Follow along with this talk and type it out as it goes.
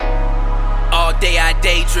day I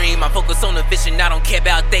daydream, I focus on the vision, I don't care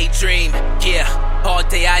about daydream. Yeah, all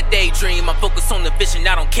day I daydream, I focus on the vision,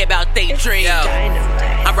 I don't care about daydream.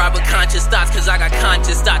 Dynamite. I ride with conscious thoughts, cause I got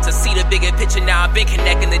conscious thoughts. I see the bigger picture now, I've been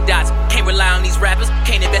connecting the dots. Can't rely on these rappers,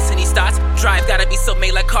 can't invest in these thoughts. Drive gotta be so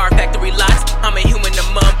made like car factory lots. I'm a human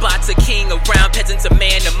among bots, a king around peasants, a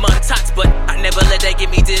man among tots. But I never let that get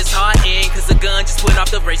me disheartened, cause the gun just went off,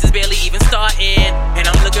 the race is barely even starting. And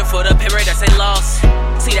I'm looking for the paradise they lost.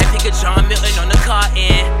 See that pic of John Milton on the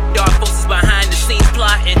carton. Dark forces behind the scenes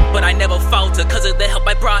plotting, but I never falter cause of the help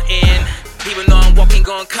I brought in. Even though I'm walking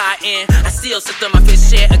on cotton, I still sit on my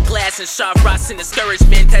fist, share a glass, and sharp rocks and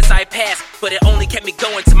discouragement as I pass. But it only kept me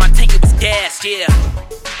going till my tank it was gas, yeah.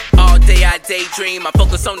 All day I daydream, I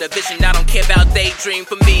focus on the vision, I don't care about daydream.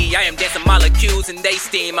 For me, I am dancing molecules and they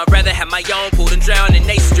steam. I'd rather have my own pool than drown in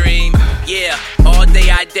they stream. Yeah, all day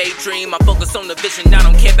I daydream, I focus on the vision, I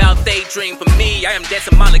don't care about daydream. For me, I am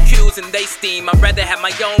dancing molecules and they steam. I'd rather have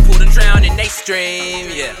my own pool than drown in they stream,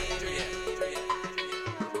 yeah.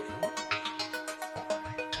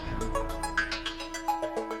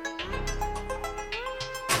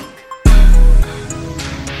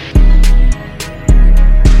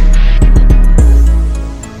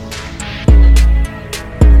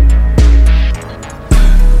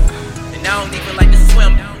 I don't even like to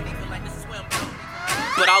swim,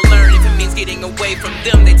 but I'll learn if it means getting away from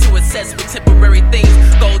them. They too obsessed with temporary things,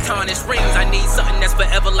 gold tarnished rings. I need something that's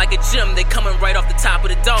forever like a gem. They coming right off the top of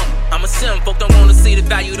the dome. I'm a sim, folk don't wanna see the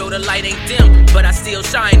value though the light ain't dim. But I still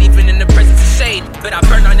shine even in the presence of shade. But I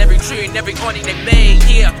burn on every tree and every awning they made.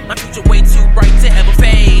 Yeah, my future way too bright to ever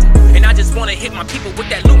fade. And I just wanna hit my people with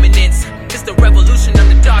that luminance. It's the revolution of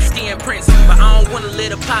the dark-skinned prince. But I don't wanna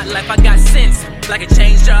live a pot life, I got sense. Like a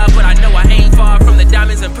change job, but I know I ain't far from the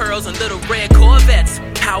diamonds and pearls and little red Corvettes.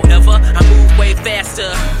 However, I move way faster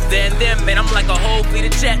than them, and I'm like a whole fleet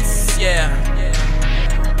of jets, yeah.